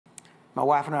My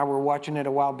wife and I were watching it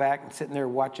a while back and sitting there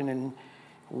watching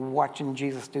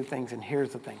Jesus do things. And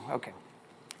here's the thing. Okay.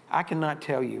 I cannot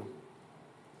tell you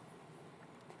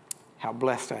how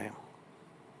blessed I am.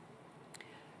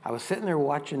 I was sitting there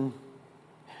watching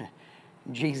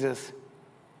Jesus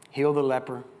heal the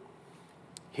leper,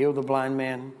 heal the blind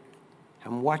man.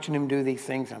 I'm watching him do these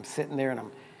things. I'm sitting there and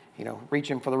I'm,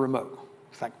 reaching for the remote.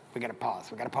 It's like, we got to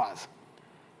pause.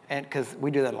 And because we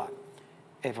do that a lot.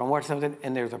 If I'm watching something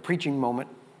and there's a preaching moment,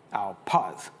 I'll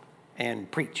pause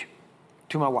and preach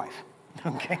to my wife,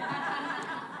 okay?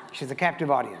 She's a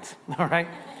captive audience, all right?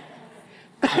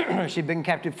 She's been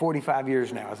captive 45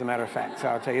 years now, as a matter of fact, so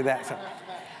I'll tell you that. So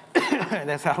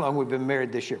that's how long we've been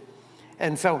married this year.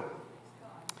 And so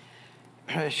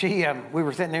we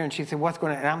were sitting there and she said, what's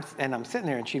going on? And I'm sitting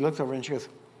there and she looks over and she goes,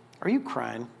 are you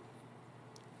crying?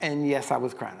 And yes, I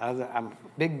was crying. I'm a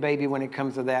big baby when it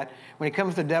comes to that. When it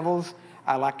comes to devils,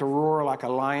 I like to roar like a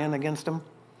lion against them.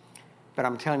 But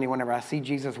I'm telling you, whenever I see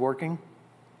Jesus working,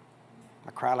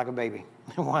 I cry like a baby.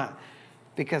 Why?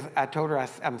 Because I told her,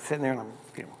 I'm sitting there and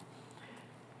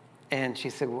and she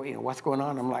said, well, what's going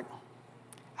on? I'm like,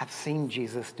 I've seen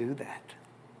Jesus do that.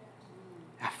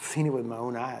 I've seen it with my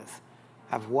own eyes.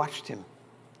 I've watched him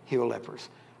heal lepers.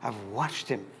 I've watched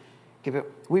him give it.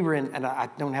 We were in, and I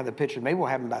don't have the picture. Maybe we'll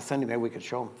have them by Sunday. Maybe we could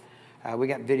show them. We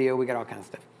got video. We got all kinds of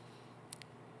stuff.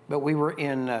 But we were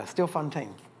in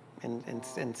Stilfontein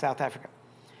in South Africa.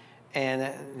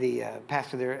 And the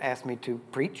pastor there asked me to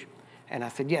preach. And I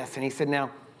said, yes. And he said,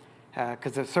 now,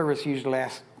 because the service usually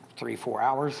lasts 3-4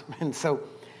 hours. And so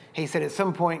he said, at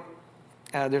some point,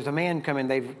 there's a man coming.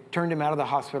 They've turned him out of the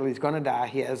hospital. He's going to die.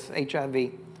 He has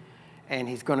HIV, and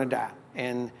he's going to die.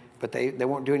 But they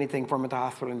won't do anything for him at the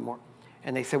hospital anymore.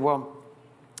 And they said, well,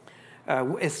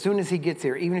 as soon as he gets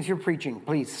here, even if you're preaching,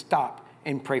 please stop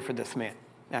and pray for this man.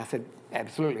 And I said,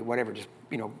 absolutely, whatever. Just,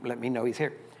 let me know he's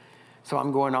here. So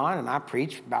I'm going on, and I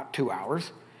preach about 2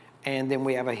 hours. And then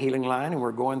we have a healing line, and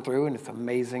we're going through, and it's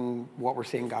amazing what we're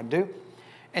seeing God do.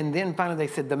 And then finally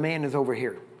they said, the man is over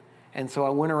here. And so I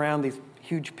went around these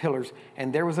huge pillars,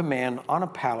 and there was a man on a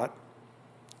pallet,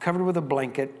 covered with a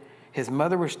blanket. His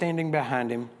mother was standing behind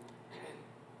him,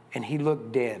 and he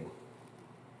looked dead.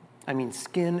 I mean,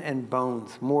 skin and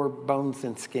bones, more bones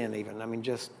than skin even. I mean,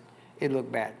 it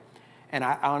looked bad. And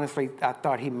I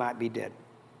thought he might be dead.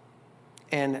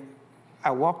 And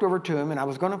I walked over to him, and I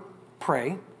was going to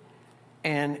pray.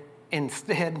 And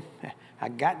instead, I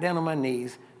got down on my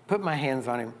knees, put my hands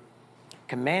on him,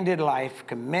 commanded life,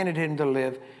 commanded him to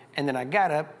live. And then I got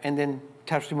up and then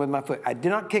touched him with my foot. I did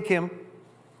not kick him.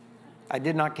 I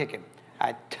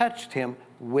touched him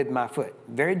with my foot,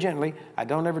 very gently. I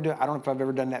don't know if I've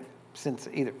ever done that since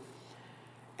either.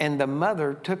 And the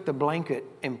mother took the blanket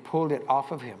and pulled it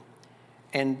off of him.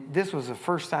 And this was the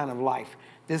first sign of life.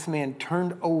 This man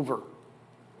turned over.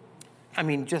 I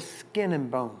mean, just skin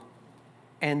and bone.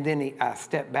 And then I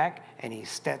stepped back, and he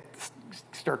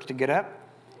starts to get up,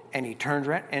 and he turns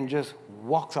around and just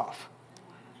walks off,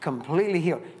 completely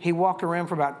healed. He walked around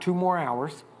for about 2 more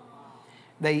hours.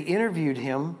 They interviewed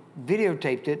him,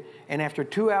 videotaped it, and after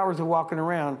 2 hours of walking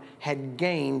around, had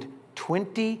gained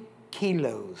 20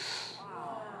 kilos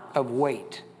of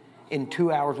weight in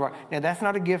 2 hours. Now, that's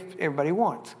not a gift everybody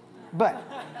wants, but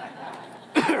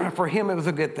for him, it was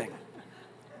a good thing.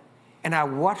 And I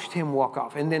watched him walk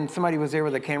off. And then somebody was there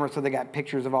with a camera, so they got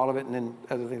pictures of all of it and then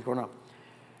other things going on.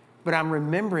 But I'm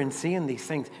remembering seeing these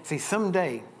things. See,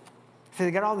 someday, they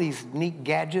got all these neat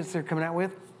gadgets they're coming out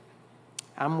with.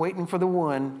 I'm waiting for the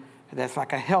one that's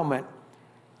like a helmet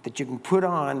that you can put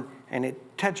on and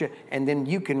it touch it, and then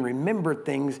you can remember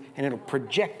things and it'll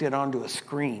project it onto a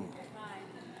screen.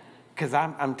 Because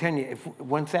I'm telling you,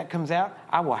 once that comes out,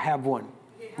 I will have one.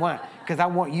 Why? Because I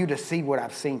want you to see what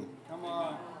I've seen.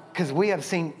 Because we have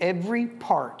seen every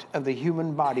part of the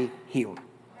human body healed.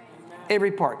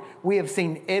 Every part. We have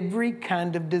seen every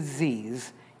kind of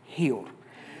disease healed.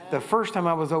 The first time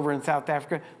I was over in South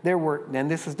Africa,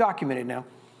 and this is documented now,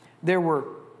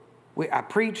 I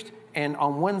preached, and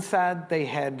on one side they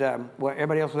had,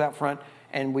 everybody else was out front,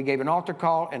 and we gave an altar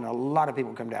call, and a lot of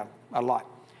people come down, a lot.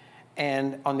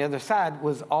 And on the other side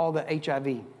was all the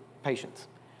HIV patients.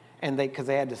 And because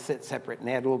they had to sit separate, and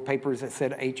they had little papers that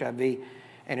said HIV,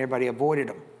 and everybody avoided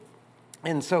them.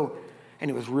 And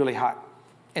it was really hot.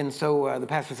 And so the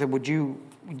pastor said, do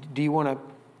you want to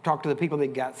talk to the people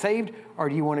that got saved, or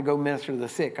do you want to go minister to the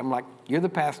sick? I'm like, you're the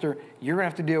pastor. You're going to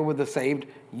have to deal with the saved.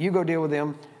 You go deal with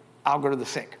them. I'll go to the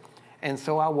sick. And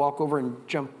so I walk over and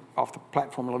jump off the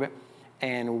platform a little bit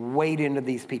and wade into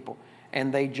these people.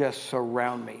 and they just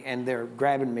surround me, and they're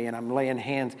grabbing me, and I'm laying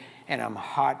hands, and I'm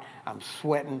hot, I'm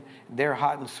sweating, they're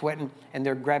hot and sweating, and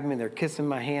they're grabbing me, they're kissing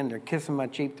my hand, they're kissing my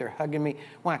cheek, they're hugging me.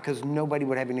 Why? Because nobody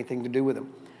would have anything to do with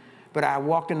them. But I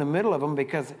walked in the middle of them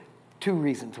because 2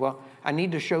 reasons. Well, I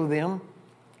need to show them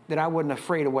that I wasn't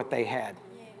afraid of what they had.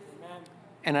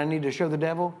 And I need to show the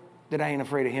devil that I ain't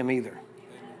afraid of him either.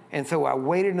 And so I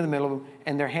waited in the middle of them,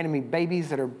 and they're handing me babies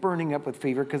that are burning up with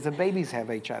fever because the babies have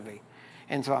HIV.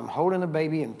 And so I'm holding the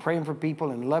baby and praying for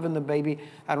people and loving the baby.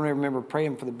 I don't even remember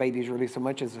praying for the babies really so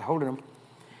much as holding them.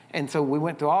 And so we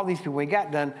went through all these people. When we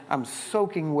got done, I'm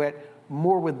soaking wet,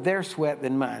 more with their sweat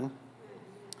than mine.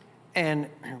 And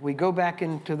we go back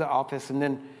into the office, and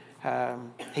then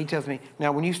he tells me,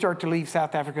 now when you start to leave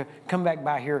South Africa, come back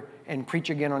by here and preach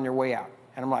again on your way out.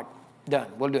 And I'm like, done,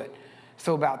 we'll do it.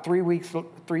 So about 3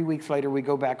 weeks later, we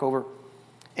go back over,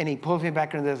 and he pulls me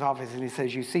back into his office, and he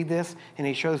says, you see this? And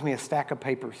he shows me a stack of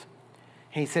papers.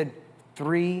 And he said,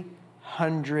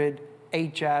 300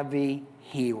 HIV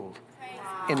healed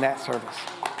in that service.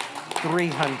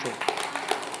 300.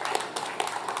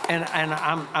 And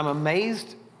I'm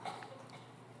amazed,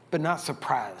 but not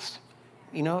surprised.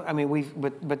 You know, I mean,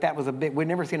 but that was we've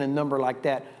never seen a number like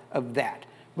that of that,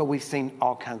 but we've seen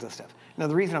all kinds of stuff. Now,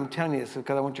 the reason I'm telling you this is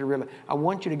because I want you to realize, I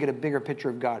want you to get a bigger picture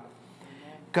of God.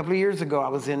 A couple of years ago, I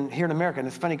was here in America, and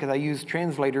it's funny because I use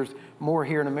translators more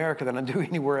here in America than I do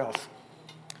anywhere else.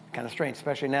 Kind of strange,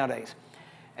 especially nowadays.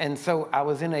 And so I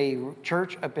was in a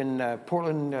church up in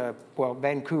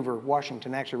Vancouver,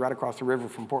 Washington, actually right across the river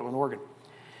from Portland, Oregon.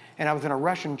 And I was in a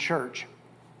Russian church,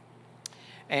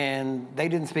 and they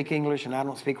didn't speak English, and I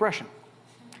don't speak Russian.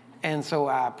 And so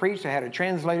I preached, I had a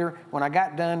translator. When I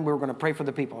got done, we were going to pray for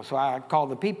the people. So I called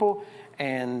the people,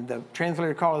 and the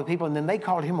translator called the people, and then they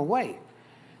called him away.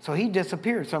 So he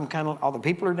disappeared. So I'm kind of, all the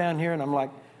people are down here, and I'm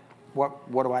like,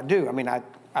 what do I do? I mean, I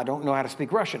don't know how to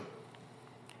speak Russian.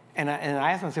 And I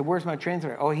asked him, I said, where's my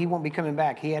translator? Oh, he won't be coming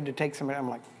back. He had to take somebody. I'm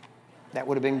like, that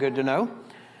would have been good to know.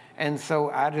 And so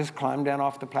I just climbed down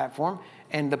off the platform,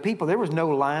 and the people, there was no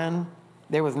line.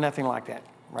 There was nothing like that,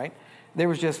 right? There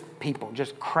was just people,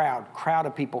 just crowd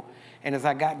of people. And as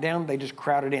I got down, they just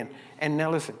crowded in. And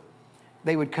now listen,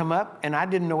 they would come up, and I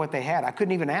didn't know what they had. I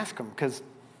couldn't even ask them because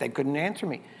they couldn't answer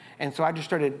me. And so I just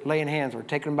started laying hands or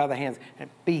taking them by the hands and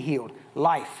be healed.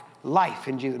 Life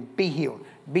in Jesus. Be healed,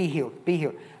 be healed, be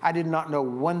healed. I did not know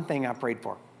one thing I prayed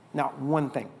for. Not one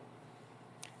thing.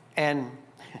 And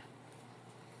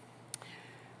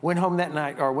went home that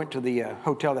night, or went to the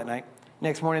hotel that night.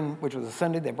 Next morning, which was a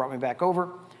Sunday, they brought me back over.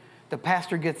 The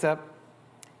pastor gets up,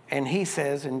 and he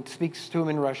says, and speaks to him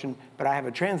in Russian, but I have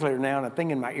a translator now and a thing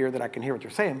in my ear that I can hear what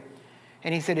they're saying.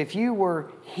 And he said, if you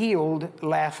were healed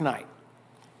last night,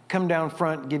 come down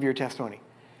front, give your testimony.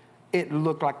 It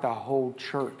looked like the whole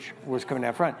church was coming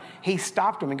down front. He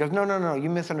stopped him and goes, no, you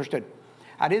misunderstood.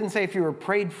 I didn't say if you were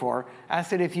prayed for. I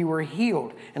said if you were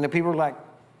healed. And the people were like,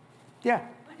 yeah,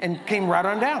 and came right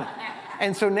on down.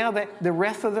 And so now that the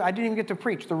rest of I didn't even get to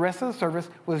preach. The rest of the service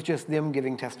was just them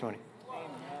giving testimony. Amen.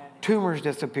 Tumors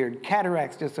disappeared,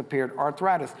 cataracts disappeared,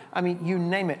 arthritis. I mean, you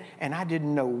name it. And I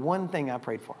didn't know one thing I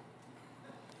prayed for.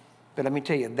 But let me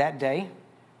tell you, that day,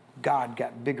 God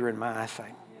got bigger in my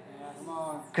eyesight.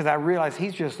 Because I realized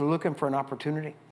he's just looking for an opportunity